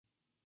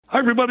Hi,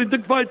 everybody.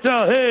 Dick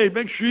Vitale. Hey,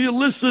 make sure you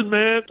listen,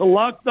 man. The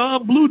Locked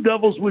On Blue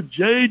Devils with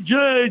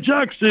J.J.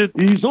 Jackson.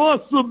 He's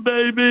awesome,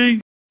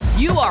 baby.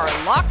 You are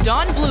Locked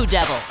On Blue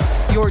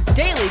Devils, your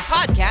daily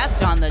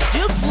podcast on the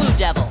Duke Blue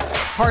Devils,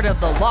 part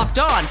of the Locked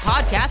On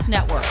Podcast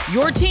Network,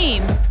 your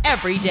team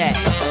every day.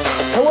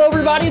 Hello,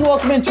 everybody, and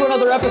welcome into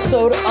another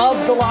episode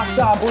of the Locked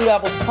On Blue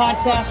Devils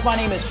podcast. My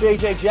name is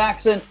J.J.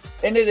 Jackson,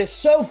 and it is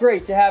so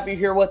great to have you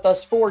here with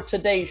us for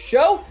today's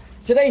show.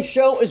 Today's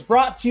show is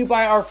brought to you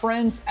by our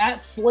friends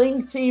at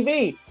Sling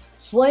TV.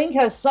 Sling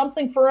has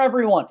something for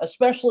everyone,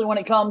 especially when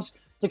it comes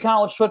to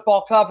college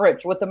football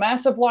coverage. With the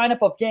massive lineup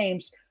of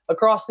games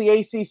across the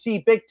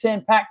ACC, Big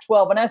Ten,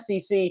 Pac-12, and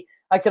SEC,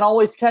 I can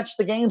always catch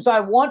the games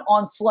I want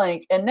on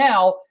Sling, and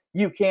now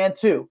you can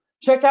too.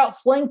 Check out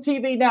Sling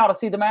TV now to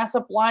see the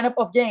massive lineup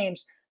of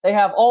games they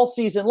have all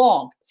season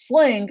long.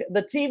 Sling,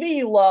 the TV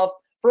you love,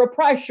 for a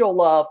price you'll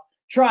love.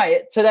 Try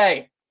it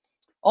today.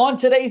 On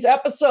today's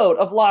episode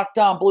of Locked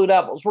On Blue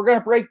Devils, we're going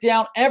to break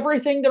down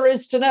everything there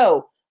is to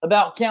know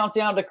about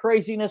Countdown to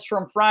Craziness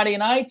from Friday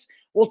night.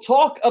 We'll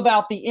talk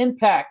about the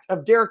impact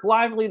of Derek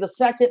Lively II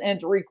and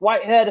Dariq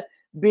Whitehead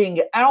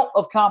being out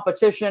of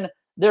competition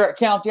there at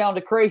Countdown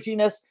to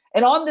Craziness.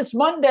 And on this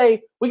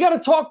Monday, we got to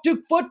talk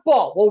Duke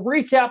football. We'll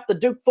recap the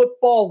Duke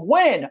football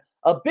win,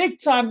 a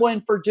big-time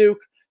win for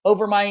Duke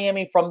over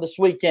Miami from this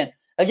weekend.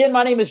 Again,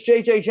 my name is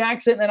J.J.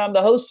 Jackson, and I'm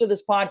the host of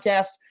this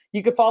podcast.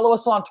 You can follow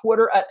us on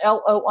Twitter at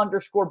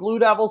LO_Blue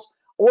Devils,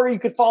 or you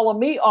could follow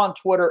me on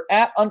Twitter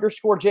at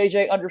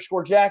 _JJ_Jackson_.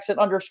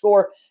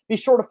 Be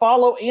sure to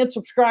follow and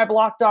subscribe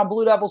Locked On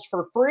Blue Devils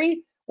for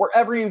free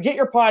wherever you get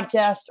your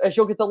podcast, as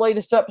you'll get the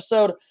latest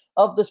episode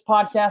of this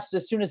podcast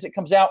as soon as it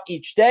comes out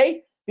each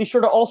day. Be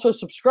sure to also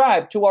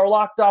subscribe to our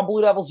Locked On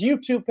Blue Devils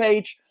YouTube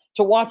page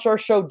to watch our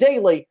show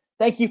daily.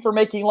 Thank you for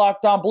making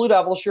Locked On Blue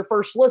Devils your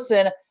first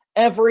listen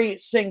every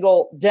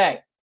single day.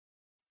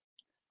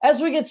 As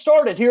we get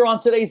started here on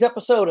today's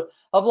episode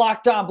of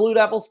Locked On Blue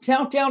Devils,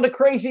 Countdown to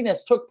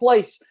Craziness took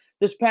place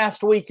this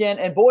past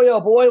weekend, and boy,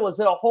 oh boy, was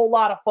it a whole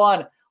lot of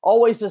fun.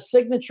 Always a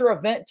signature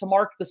event to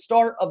mark the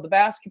start of the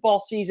basketball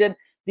season,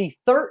 the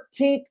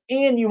 13th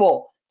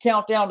annual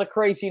Countdown to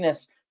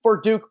Craziness for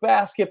Duke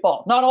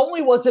basketball. Not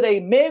only was it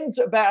a men's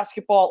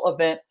basketball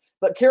event,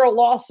 but Carol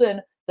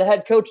Lawson, the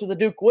head coach of the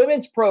Duke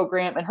women's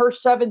program, and her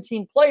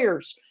 17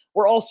 players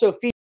were also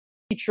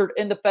featured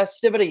in the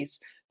festivities.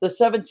 The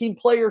 17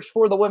 players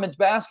for the women's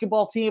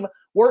basketball team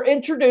were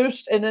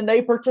introduced, and then they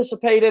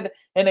participated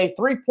in a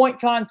three-point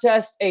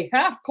contest, a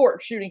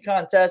half-court shooting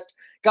contest,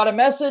 got a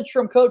message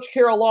from Coach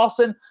Carol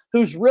Lawson,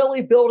 who's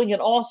really building an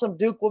awesome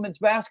Duke women's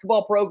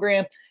basketball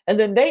program, and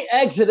then they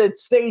exited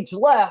stage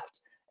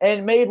left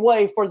and made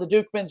way for the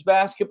Duke men's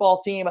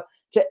basketball team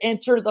to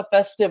enter the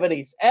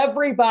festivities.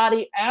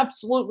 Everybody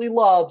absolutely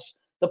loves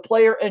the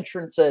player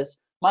entrances,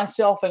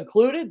 myself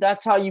included.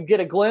 That's how you get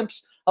a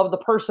glimpse of the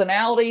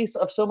personalities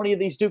of so many of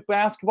these Duke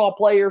basketball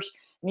players,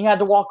 and you had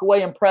to walk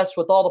away impressed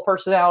with all the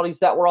personalities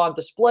that were on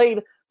display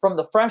from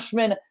the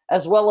freshmen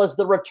as well as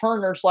the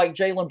returners like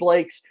Jalen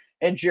Blakes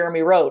and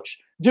Jeremy Roach.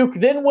 Duke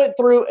then went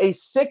through a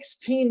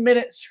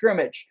 16-minute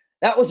scrimmage.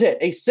 That was it,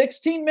 a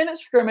 16-minute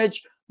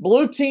scrimmage,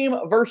 blue team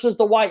versus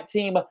the white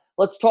team.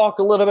 Let's talk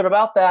a little bit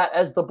about that,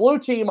 as the blue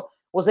team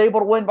was able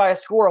to win by a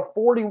score of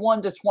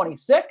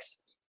 41-26.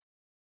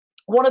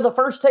 One of the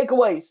first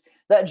takeaways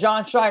that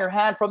Jon Scheyer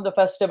had from the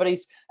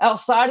festivities,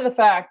 outside of the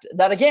fact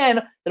that,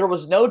 again, there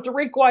was no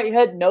Dariq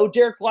Whitehead, no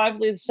Derek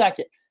Lively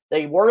II.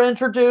 They were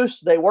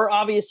introduced. They were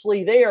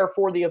obviously there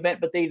for the event,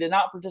 but they did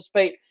not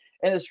participate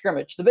in the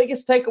scrimmage. The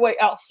biggest takeaway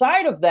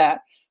outside of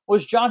that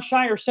was Jon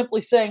Scheyer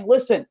simply saying,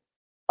 listen,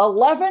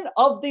 11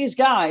 of these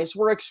guys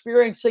were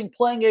experiencing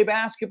playing a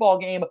basketball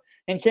game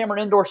in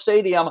Cameron Indoor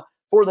Stadium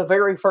for the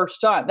very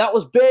first time. That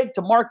was big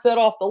to mark that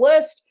off the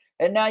list,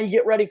 and now you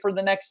get ready for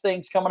the next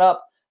things coming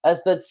up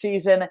as the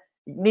season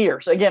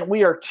nears. Again,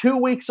 we are 2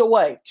 weeks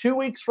away. 2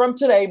 weeks from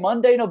today,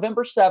 Monday,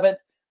 November 7th,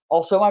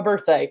 also my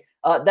birthday.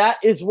 That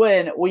is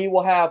when we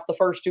will have the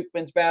first Duke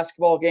men's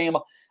basketball game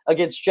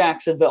against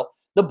Jacksonville.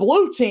 The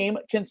blue team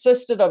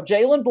consisted of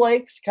Jalen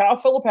Blakes, Kyle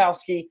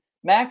Filipowski,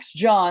 Max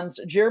Johns,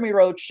 Jeremy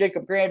Roach,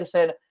 Jacob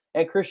Grandison,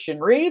 and Christian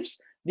Reeves.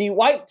 The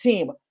white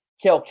team,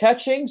 Cale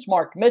Catchings,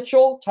 Mark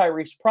Mitchell,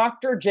 Tyrese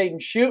Proctor,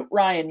 Jaden Shute,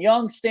 Ryan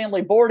Young,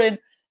 Stanley Borden,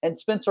 and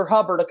Spencer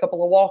Hubbard, a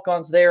couple of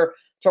walk-ons there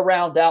to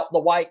round out the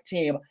white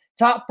team.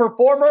 Top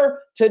performer,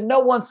 to no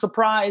one's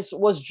surprise,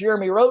 was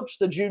Jeremy Roach,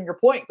 the junior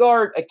point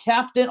guard, a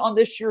captain on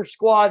this year's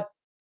squad.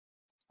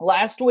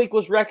 Last week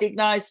was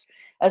recognized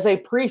as a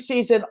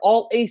preseason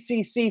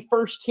All-ACC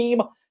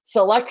first-team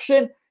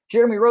selection.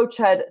 Jeremy Roach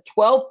had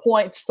 12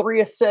 points,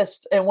 3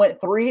 assists, and went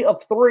 3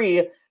 of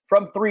 3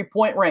 from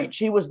three-point range.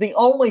 He was the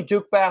only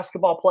Duke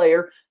basketball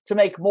player to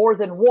make more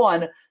than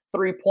one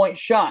three-point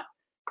shot.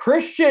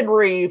 Christian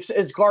Reeves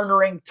is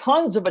garnering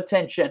tons of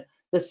attention.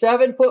 The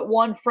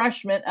 7'1"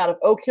 freshman out of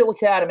Oak Hill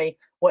Academy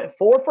went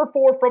 4 for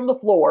 4 from the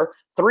floor,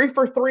 3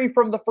 for 3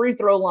 from the free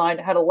throw line,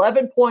 had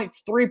 11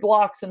 points, 3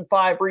 blocks, and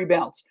 5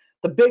 rebounds.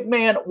 The big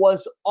man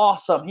was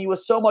awesome. He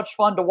was so much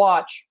fun to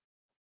watch.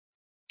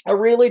 a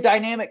really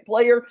dynamic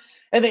player.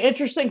 And the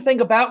interesting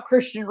thing about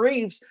Christian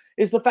Reeves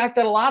is the fact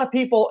that a lot of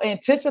people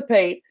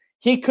anticipate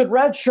he could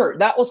redshirt.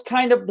 That was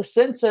kind of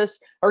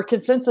the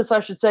consensus, I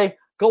should say,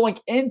 going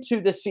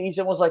into this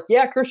season was like,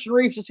 yeah, Christian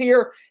Reeves is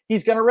here.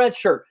 He's going to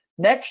redshirt.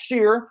 Next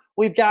year,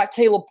 we've got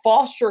Caleb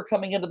Foster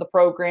coming into the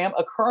program,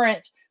 a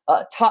current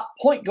top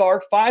point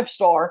guard,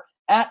 5-star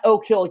at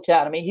Oak Hill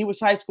Academy. He was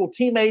high school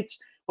teammates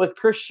with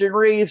Christian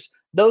Reeves.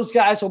 Those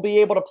guys will be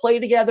able to play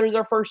together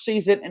their first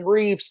season, and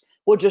Reeves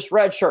will just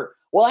redshirt.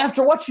 Well,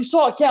 after what you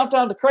saw at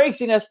Countdown to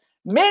Craziness,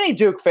 many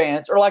Duke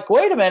fans are like,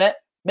 wait a minute,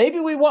 maybe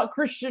we want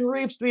Christian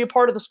Reeves to be a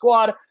part of the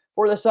squad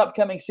for this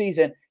upcoming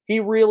season. He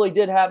really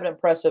did have an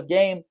impressive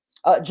game.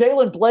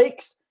 Jalen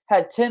Blakes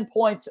had 10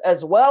 points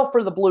as well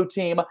for the blue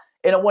team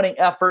in a winning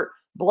effort.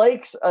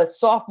 Blake's a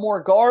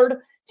sophomore guard.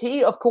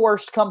 He, of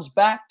course, comes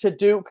back to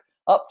Duke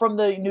up from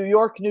the New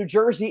York, New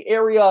Jersey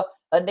area,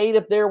 a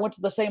native there, went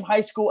to the same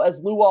high school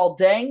as Luol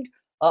Deng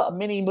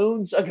many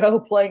moons ago,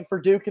 playing for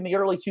Duke in the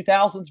early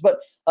 2000s. But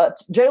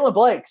Jalen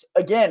Blakes,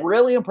 again,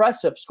 really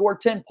impressive. Scored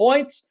 10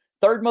 points,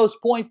 third most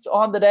points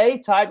on the day,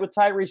 tied with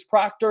Tyrese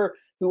Proctor,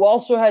 who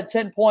also had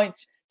 10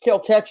 points. Kel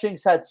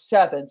Catchings had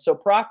 7. So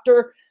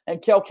Proctor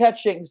and Kel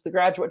Catchings, the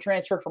graduate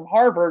transfer from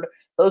Harvard,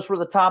 those were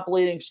the top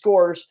leading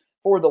scorers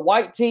for the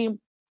white team.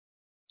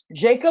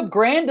 Jacob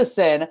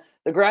Grandison,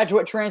 the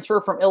graduate transfer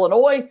from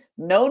Illinois,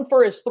 known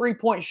for his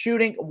three-point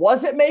shooting,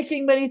 wasn't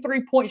making many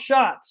three-point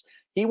shots.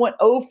 He went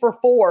 0 for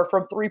 4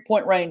 from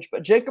three-point range,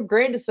 but Jacob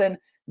Grandison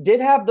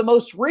did have the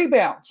most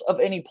rebounds of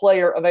any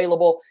player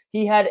available.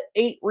 He had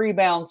 8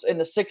 rebounds in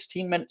the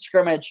 16-minute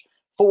scrimmage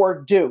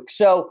for Duke.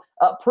 So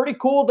pretty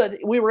cool that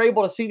we were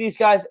able to see these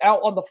guys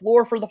out on the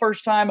floor for the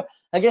first time.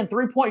 Again,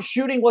 three-point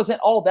shooting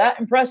wasn't all that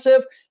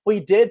impressive. We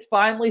did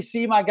finally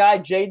see my guy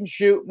Jaden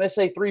Schutt miss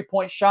a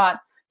three-point shot.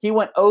 He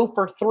went 0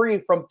 for 3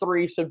 from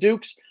 3. So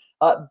Duke's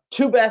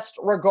two best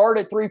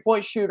regarded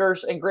three-point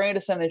shooters in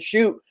Grandison and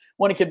Schutt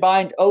when he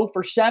combined 0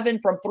 for 7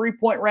 from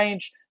three-point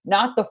range.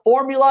 Not the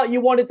formula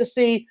you wanted to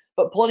see,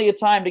 but plenty of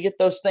time to get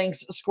those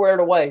things squared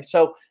away.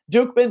 So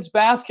Duke men's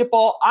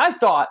basketball, I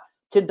thought,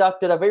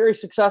 conducted a very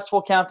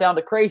successful Countdown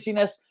to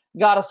Craziness,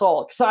 got us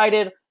all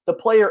excited. The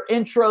player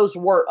intros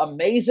were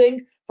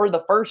amazing. For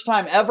the first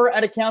time ever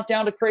at a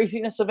Countdown to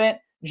Craziness event,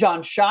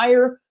 Jon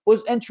Scheyer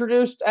was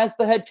introduced as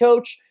the head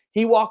coach.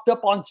 He walked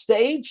up on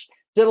stage,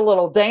 did a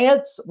little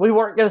dance. We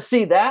weren't going to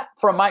see that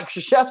from Mike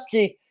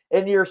Krzyzewski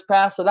in years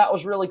past, so that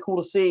was really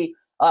cool to see.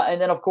 And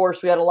then, of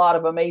course, we had a lot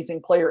of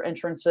amazing player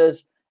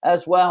entrances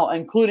as well,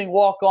 including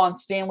walk-on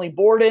Stanley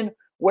Borden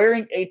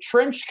wearing a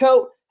trench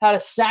coat, had a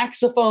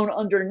saxophone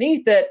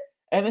underneath it,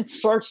 and then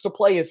starts to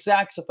play his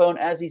saxophone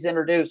as he's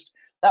introduced.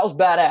 That was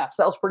badass.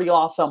 That was pretty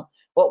awesome,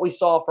 what we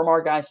saw from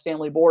our guy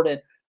Stanley Borden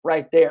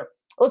right there.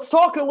 Let's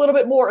talk a little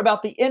bit more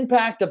about the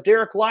impact of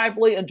Dereck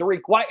Lively and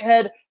Dariq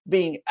Whitehead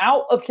being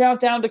out of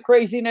Countdown to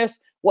Craziness,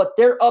 what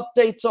their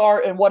updates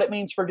are, and what it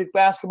means for Duke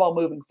basketball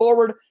moving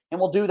forward.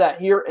 And we'll do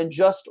that here in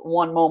just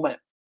one moment.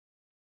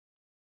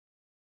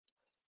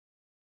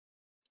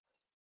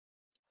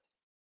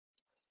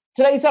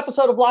 Today's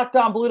episode of Locked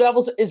On Blue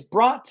Devils is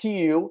brought to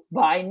you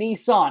by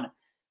Nissan.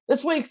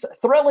 This week's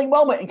thrilling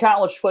moment in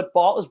college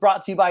football is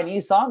brought to you by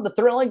Nissan. The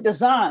thrilling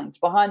designs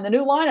behind the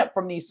new lineup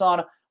from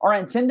Nissan are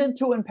intended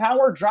to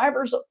empower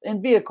drivers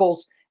and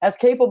vehicles as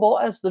capable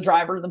as the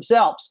driver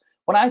themselves.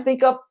 When I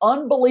think of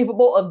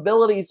unbelievable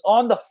abilities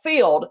on the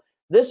field,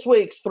 this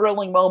week's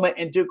thrilling moment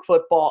in Duke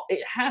football,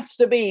 it has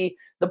to be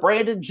the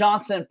Brandon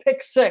Johnson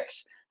pick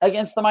 6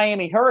 against the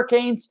Miami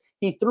Hurricanes.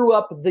 He threw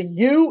up the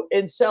U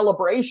in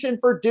celebration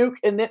for Duke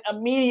and then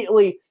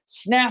immediately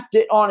snapped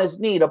it on his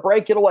knee to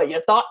break it away.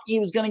 You thought he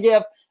was going to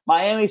give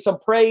Miami some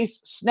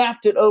praise,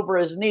 snapped it over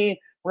his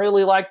knee.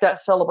 Really like that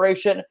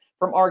celebration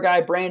from our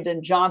guy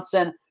Brandon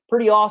Johnson.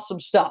 Pretty awesome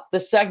stuff.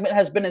 This segment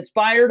has been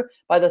inspired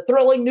by the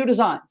thrilling new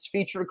designs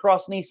featured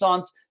across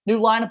Nissan's new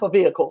lineup of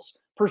vehicles.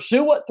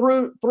 Pursue what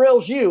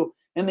thrills you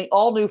in the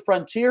all-new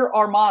Frontier,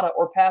 Armada,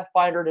 or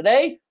Pathfinder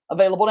today.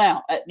 Available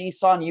now at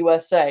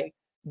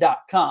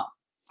nissanusa.com.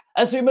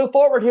 As we move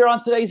forward here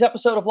on today's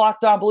episode of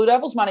Locked On Blue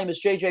Devils, my name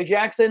is JJ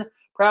Jackson,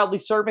 proudly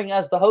serving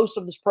as the host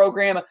of this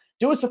program.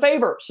 Do us a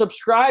favor,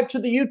 subscribe to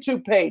the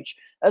YouTube page.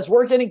 As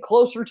we're getting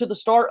closer to the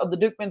start of the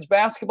Duke men's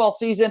basketball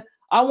season,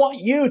 I want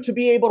you to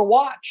be able to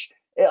watch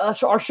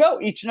our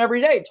show each and every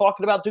day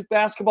talking about Duke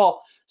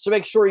basketball, so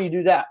make sure you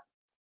do that.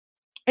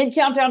 In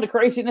Countdown to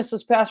Craziness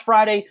this past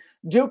Friday,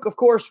 Duke, of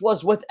course,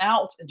 was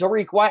without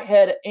Dariq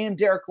Whitehead and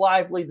Dereck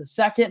Lively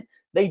II.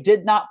 They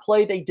did not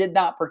play. They did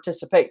not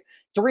participate.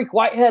 Dariq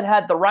Whitehead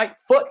had the right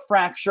foot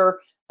fracture,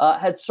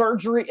 had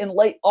surgery in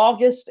late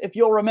August, if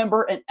you'll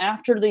remember. And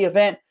after the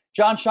event,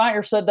 Jon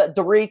Scheyer said that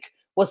Dariq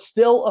was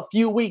still a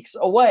few weeks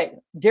away.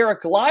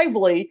 Dereck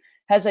Lively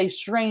has a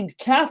strained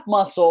calf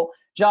muscle.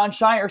 Jon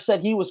Scheyer said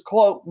he was,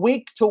 quote,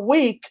 week to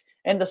week.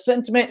 And the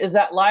sentiment is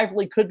that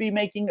Lively could be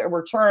making a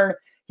return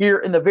here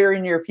in the very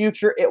near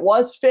future. It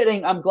was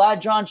fitting. I'm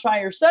glad Jon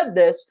Scheyer said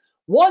this.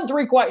 One,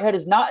 Dariq Whitehead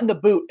is not in the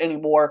boot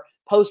anymore.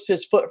 post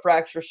his foot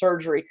fracture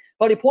surgery.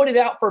 But he pointed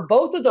out for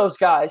both of those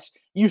guys,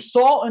 you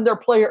saw in their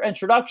player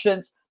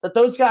introductions that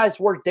those guys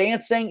were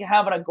dancing,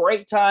 having a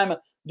great time,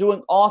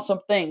 doing awesome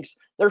things.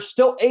 They're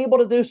still able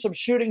to do some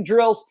shooting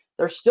drills.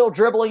 They're still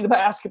dribbling the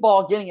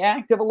basketball, getting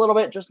active a little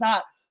bit, just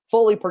not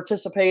fully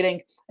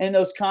participating in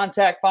those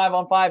contact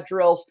 5-on-5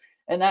 drills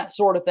and that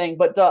sort of thing.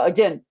 But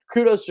again,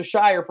 kudos to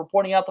Scheyer for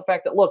pointing out the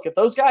fact that, look, if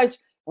those guys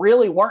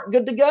really weren't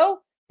good to go,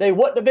 they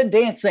wouldn't have been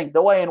dancing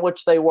the way in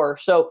which they were.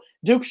 So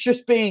Duke's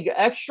just being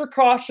extra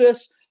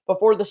cautious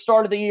before the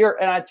start of the year,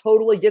 and I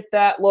totally get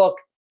that. Look,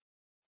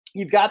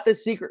 you've got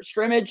this secret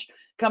scrimmage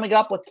coming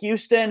up with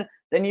Houston.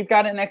 Then you've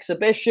got an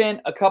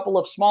exhibition, a couple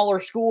of smaller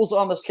schools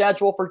on the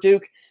schedule for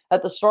Duke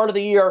at the start of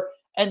the year.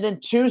 And then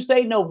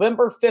Tuesday,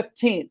 November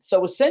 15th.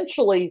 So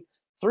essentially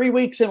 3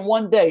 weeks and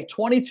 1 day,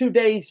 22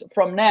 days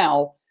from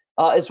now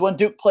is when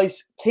Duke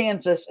plays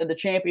Kansas in the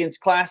Champions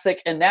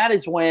Classic. And that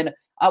is when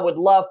I would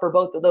love for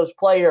both of those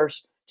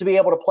players to be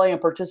able to play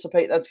and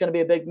participate. That's going to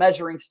be a big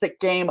measuring stick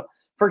game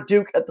for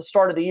Duke at the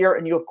start of the year.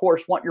 And you, of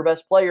course, want your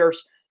best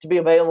players to be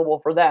available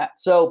for that.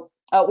 So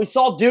we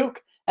saw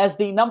Duke as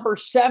the number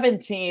 7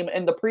 team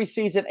in the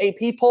preseason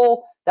AP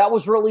poll. That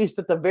was released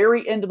at the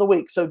very end of the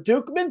week. So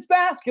Duke men's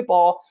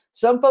basketball,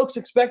 some folks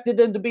expected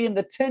them to be in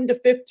the 10 to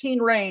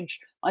 15 range,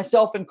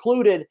 myself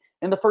included,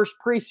 in the first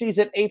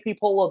preseason AP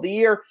poll of the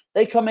year.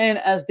 They come in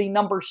as the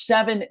number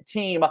 7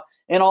 team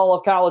in all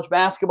of college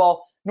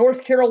basketball.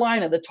 North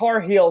Carolina, the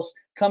Tar Heels,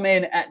 come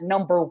in at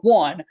number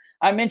 1.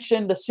 I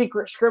mentioned the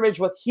secret scrimmage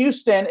with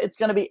Houston. It's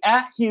going to be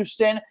at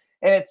Houston,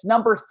 and it's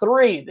number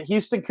 3. The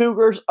Houston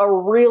Cougars, a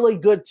really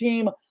good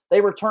team.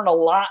 They return a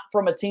lot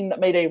from a team that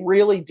made a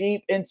really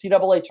deep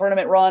NCAA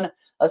tournament run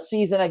a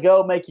season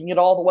ago, making it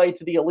all the way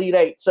to the Elite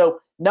Eight. So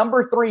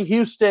number 3,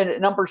 Houston,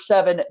 number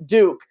 7,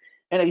 Duke,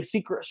 in a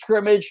secret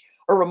scrimmage.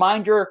 A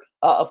reminder,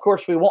 of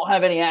course, we won't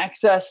have any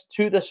access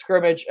to the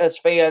scrimmage as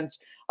fans.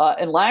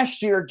 And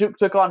last year, Duke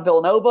took on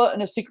Villanova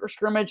in a secret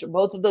scrimmage.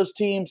 Both of those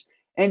teams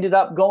ended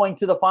up going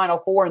to the Final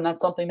Four, and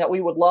that's something that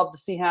we would love to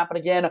see happen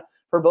again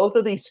for both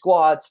of these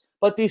squads.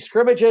 But these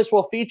scrimmages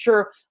will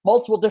feature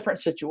multiple different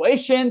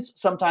situations.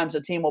 Sometimes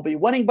a team will be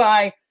winning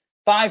by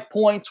 5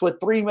 points with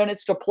 3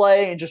 minutes to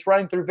play and just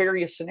running through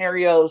various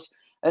scenarios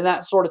and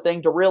that sort of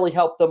thing to really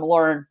help them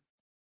learn.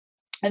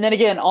 And then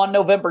again, on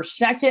November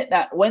 2nd,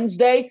 that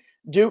Wednesday,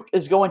 Duke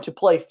is going to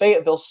play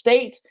Fayetteville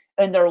State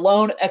in their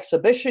lone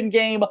exhibition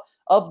game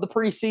of the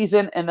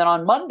preseason. And then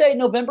on Monday,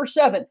 November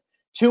 7th,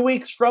 2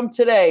 weeks from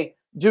today,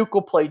 Duke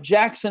will play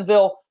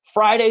Jacksonville.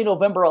 Friday,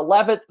 November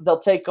 11th, they'll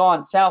take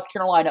on South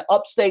Carolina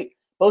Upstate,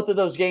 both of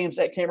those games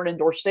at Cameron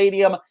Indoor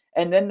Stadium.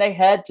 And then they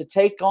head to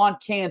take on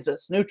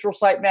Kansas, neutral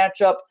site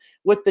matchup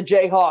with the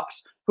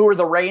Jayhawks, who are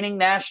the reigning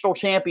national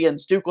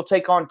champions. Duke will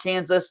take on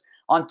Kansas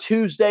on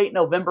Tuesday,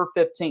 November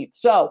 15th.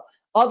 So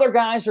other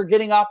guys are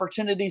getting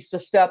opportunities to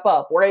step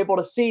up. We're able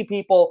to see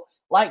people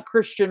like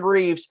Christian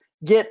Reeves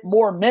get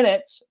more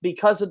minutes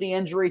because of the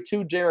injury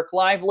to Derek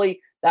Lively.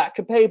 That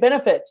could pay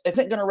benefits.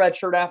 Isn't going to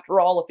redshirt after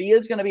all. If he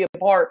is going to be a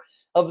part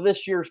of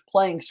this year's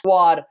playing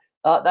squad,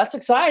 that's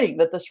exciting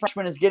that this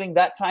freshman is getting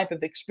that type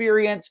of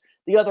experience.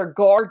 The other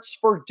guards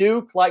for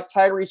Duke, like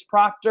Tyrese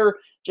Proctor,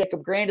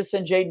 Jacob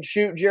Grandison, Jaden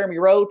Schutt, Jeremy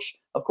Roach,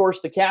 of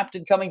course, the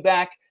captain coming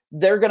back,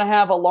 they're going to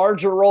have a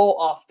larger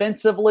role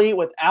offensively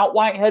without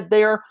Whitehead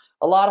there.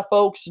 A lot of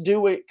folks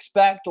do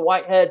expect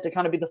Whitehead to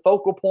kind of be the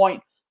focal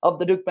point of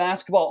the Duke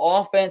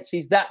basketball offense.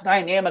 He's that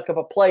dynamic of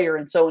a player.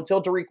 And so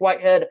until Dariq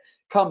Whitehead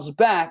comes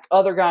back,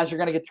 other guys are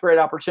going to get the great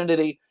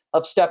opportunity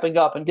of stepping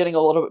up and getting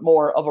a little bit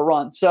more of a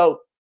run.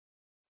 So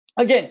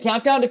again,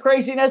 countdown to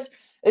craziness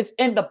is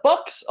in the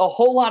books. A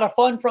whole lot of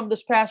fun from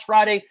this past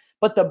Friday.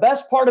 But the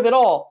best part of it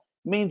all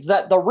means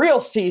that the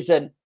real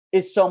season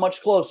is so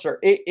much closer.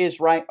 It is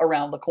right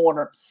around the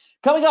corner.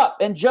 Coming up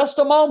in just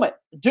a moment,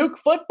 Duke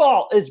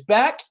football is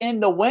back in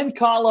the win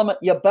column.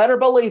 You better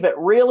believe it.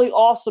 Really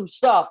awesome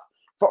stuff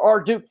for our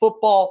Duke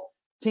football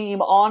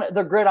team on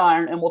the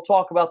gridiron, and we'll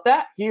talk about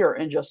that here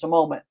in just a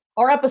moment.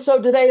 Our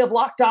episode today of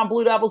Locked On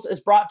Blue Devils is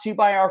brought to you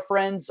by our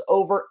friends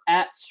over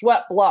at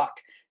SweatBlock.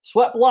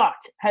 SweatBlock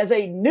has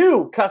a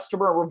new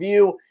customer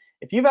review.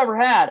 If you've ever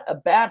had a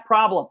bad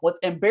problem with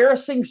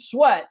embarrassing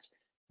sweat,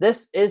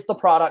 this is the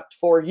product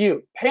for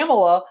you.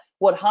 Pamela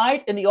would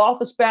hide in the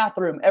office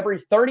bathroom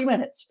every 30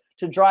 minutes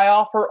to dry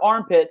off her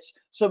armpits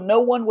so no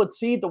one would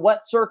see the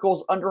wet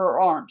circles under her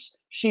arms.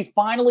 She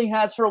finally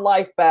has her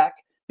life back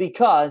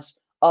because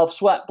of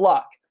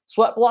SweatBlock.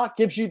 SweatBlock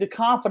gives you the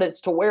confidence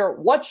to wear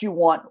what you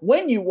want,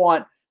 when you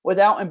want,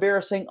 without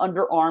embarrassing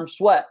underarm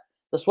sweat.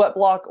 The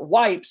SweatBlock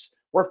wipes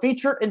were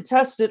featured and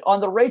tested on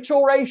the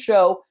Rachel Ray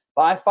Show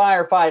by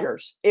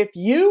firefighters. If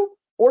you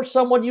or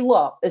someone you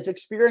love is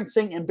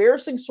experiencing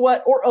embarrassing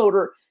sweat or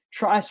odor,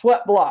 try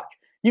SweatBlock.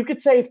 You could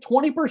save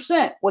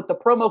 20% with the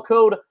promo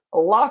code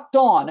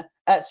LOCKEDON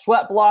at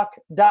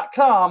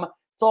sweatblock.com.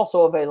 It's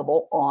also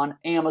available on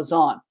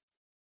Amazon.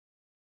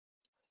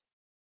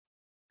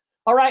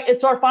 All right,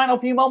 it's our final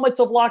few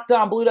moments of Locked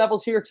On Blue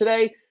Devils here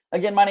today.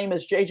 Again, my name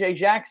is JJ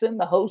Jackson,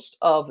 the host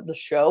of the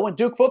show, and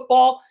Duke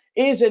football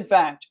is, in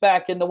fact,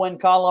 back in the win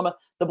column.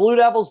 The Blue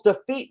Devils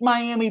defeat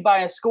Miami by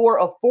a score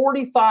of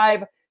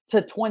 45-21.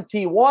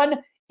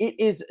 It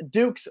is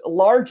Duke's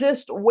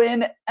largest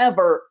win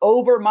ever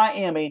over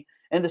Miami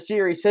in the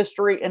series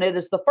history, and it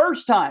is the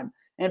first time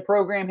in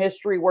program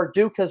history where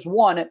Duke has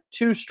won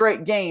 2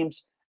 straight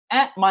games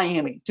at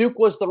Miami. Duke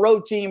was the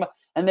road team,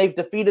 and they've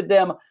defeated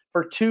them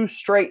for 2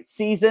 straight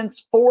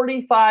seasons.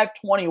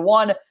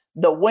 45-21,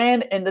 the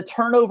win, and the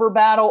turnover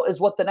battle is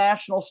what the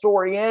national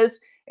story is,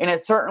 and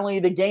it's certainly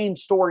the game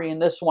story in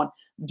this one.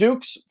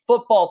 Duke's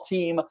football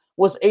team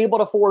was able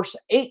to force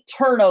 8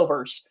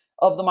 turnovers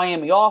of the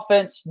Miami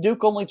offense.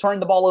 Duke only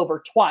turned the ball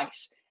over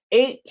twice.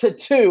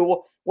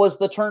 8-2 was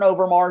the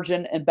turnover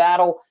margin and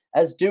battle,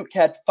 as Duke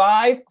had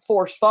 5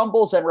 forced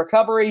fumbles and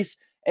recoveries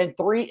and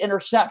 3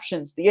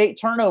 interceptions. The 8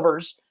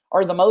 turnovers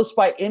are the most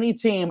by any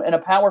team in a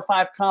Power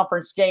 5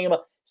 conference game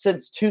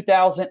since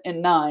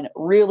 2009.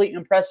 Really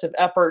impressive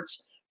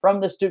efforts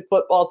from this Duke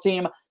football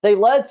team. They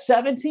led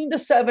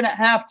 17-7 at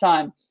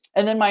halftime,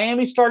 and then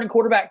Miami starting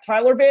quarterback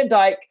Tyler Van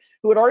Dyke,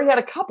 who had already had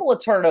a couple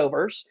of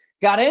turnovers,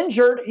 got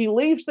injured. He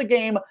leaves the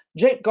game.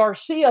 Jake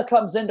Garcia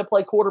comes in to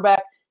play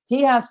quarterback.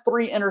 He has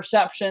 3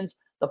 interceptions.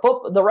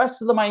 The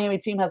rest of the Miami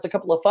team has a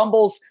couple of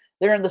fumbles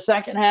there in the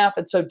second half,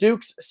 and so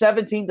Duke's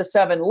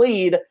 17-7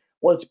 lead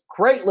was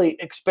greatly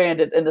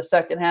expanded in the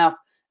second half,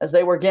 as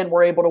they were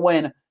able to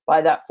win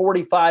by that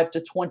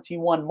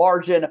 45-21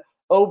 margin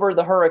over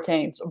the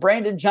Hurricanes.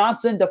 Brandon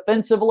Johnson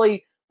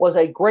defensively was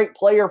a great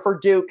player for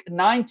Duke.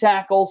 9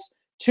 tackles,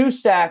 2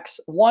 sacks,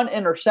 1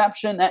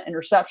 interception. That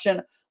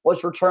interception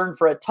was returned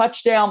for a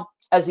touchdown.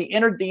 As he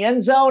entered the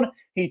end zone,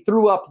 he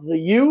threw up the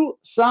U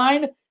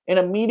sign and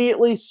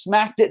immediately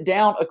smacked it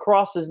down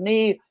across his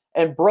knee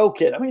and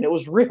broke it. I mean, it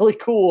was really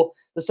cool,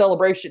 the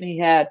celebration he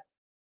had.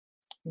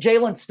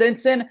 Jalen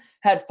Stinson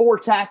had 4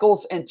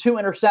 tackles and 2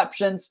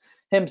 interceptions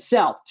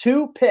himself.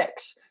 2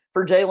 picks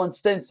for Jalen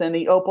Stinson,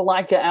 the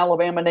Opelika,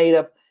 Alabama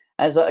native.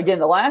 As again,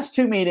 the last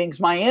 2 meetings,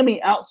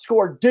 Miami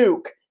outscored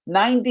Duke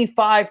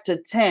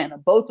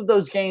 95-10. Both of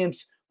those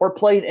games were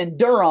played in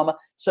Durham,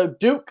 so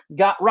Duke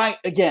got right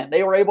again.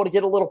 They were able to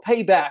get a little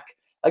payback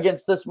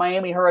against this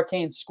Miami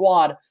Hurricanes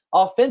squad.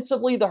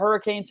 Offensively, the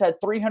Hurricanes had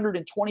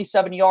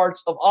 327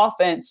 yards of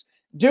offense.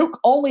 Duke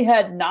only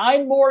had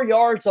 9 more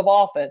yards of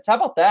offense. How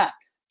about that?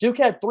 Duke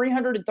had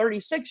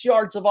 336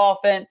 yards of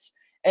offense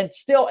and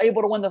still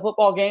able to win the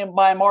football game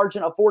by a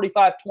margin of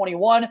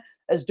 45-21,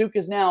 as Duke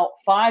is now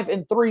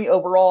 5-3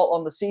 overall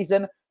on the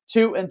season,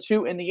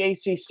 2-2 in the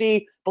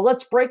ACC. But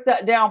let's break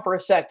that down for a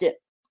second.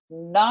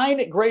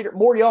 9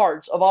 more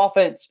yards of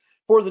offense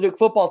for the Duke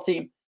football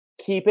team.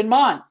 Keep in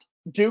mind,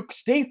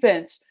 Duke's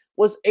defense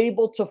was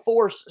able to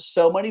force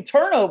so many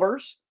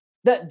turnovers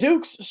that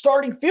Duke's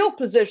starting field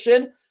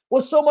position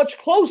was so much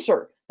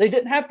closer. They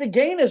didn't have to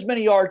gain as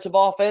many yards of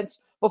offense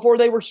before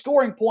they were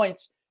scoring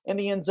points in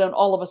the end zone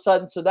all of a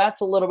sudden. So that's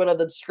a little bit of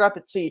the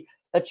discrepancy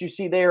that you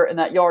see there in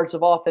that yards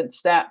of offense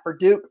stat for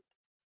Duke.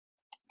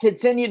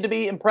 Continued to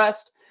be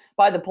impressed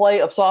by the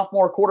play of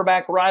sophomore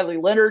quarterback Riley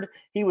Leonard.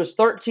 He was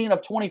 13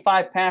 of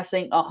 25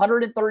 passing,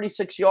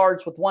 136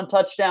 yards with 1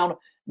 touchdown,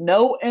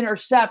 no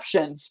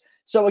interceptions.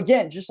 So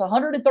again, just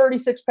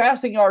 136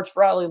 passing yards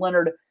for Riley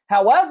Leonard.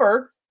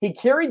 However, he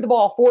carried the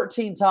ball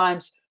 14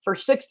 times for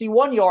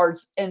 61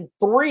 yards and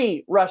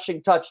 3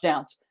 rushing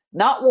touchdowns.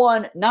 Not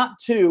 1, not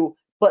 2,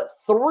 but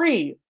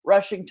 3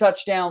 rushing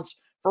touchdowns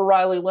for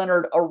Riley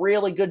Leonard. A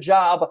really good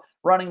job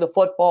running the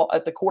football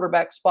at the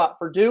quarterback spot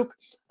for Duke.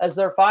 As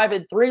they're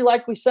 5-3,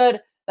 like we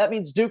said, that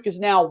means Duke is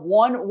now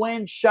 1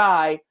 win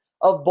shy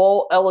of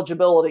bowl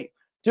eligibility.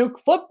 Duke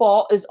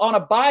football is on a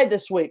bye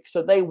this week,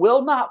 so they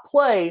will not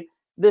play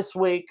this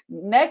week.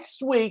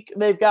 Next week,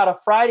 they've got a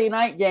Friday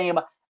night game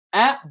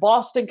at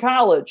Boston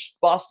College.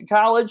 Boston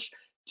College,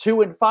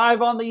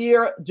 2-5 on the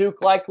year.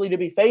 Duke likely to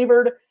be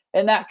favored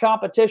in that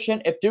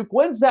competition. If Duke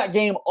wins that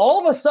game, all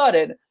of a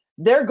sudden,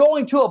 they're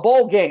going to a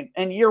bowl game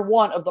in year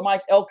 1 of the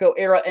Mike Elko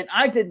era, and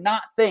I did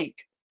not think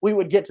we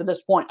would get to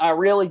this point. I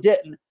really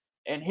didn't,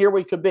 and here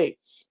we could be.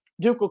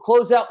 Duke will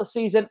close out the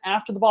season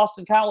after the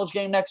Boston College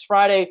game next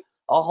Friday,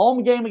 a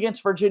home game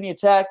against Virginia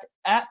Tech,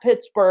 at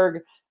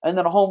Pittsburgh, and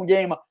then a home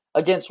game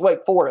against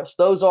Wake Forest.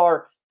 Those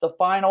are the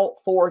final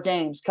 4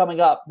 games coming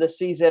up this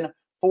season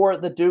for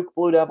the Duke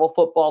Blue Devil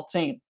football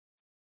team.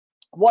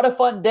 What a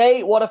fun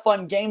day. What a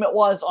fun game it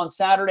was on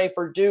Saturday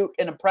for Duke.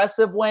 An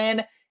impressive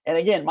win. And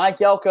again,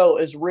 Mike Elko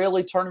is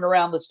really turning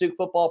around this Duke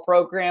football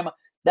program.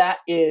 That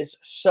is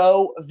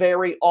so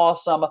very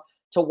awesome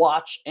to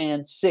watch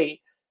and see.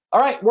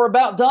 All right, we're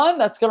about done.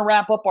 That's going to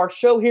wrap up our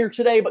show here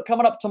today. But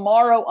coming up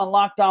tomorrow on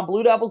Locked On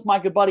Blue Devils, my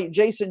good buddy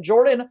Jason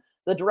Jordan,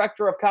 the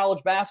director of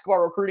college basketball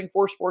recruiting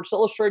for Sports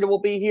Illustrated, will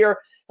be here.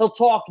 He'll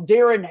talk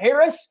Darren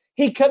Harris.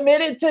 He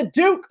committed to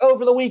Duke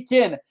over the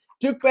weekend.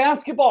 Duke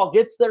basketball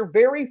gets their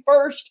very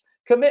first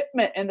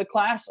commitment in the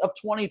class of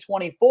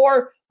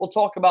 2024. We'll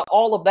talk about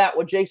all of that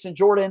with Jason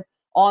Jordan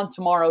on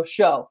tomorrow's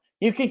show.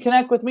 You can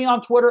connect with me on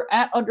Twitter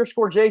at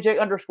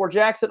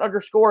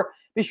 _JJ_Jackson_.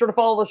 Be sure to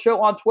follow the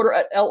show on Twitter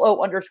at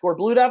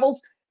LO_Blue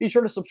Devils. Be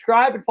sure to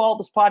subscribe and follow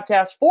this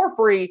podcast for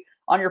free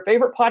on your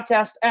favorite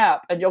podcast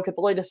app, and you'll get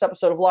the latest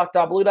episode of Locked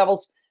On Blue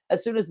Devils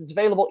as soon as it's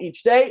available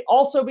each day.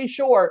 Also, be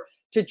sure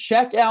to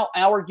check out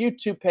our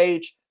YouTube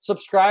page.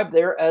 Subscribe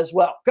there as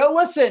well. Go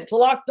listen to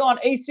Locked On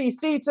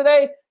ACC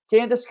today.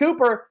 Candace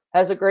Cooper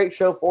has a great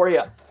show for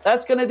you.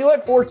 That's going to do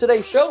it for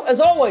today's show. As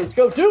always,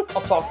 go Duke.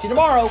 I'll talk to you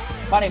tomorrow.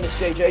 My name is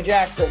JJ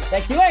Jackson.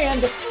 Thank you and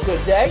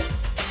good day.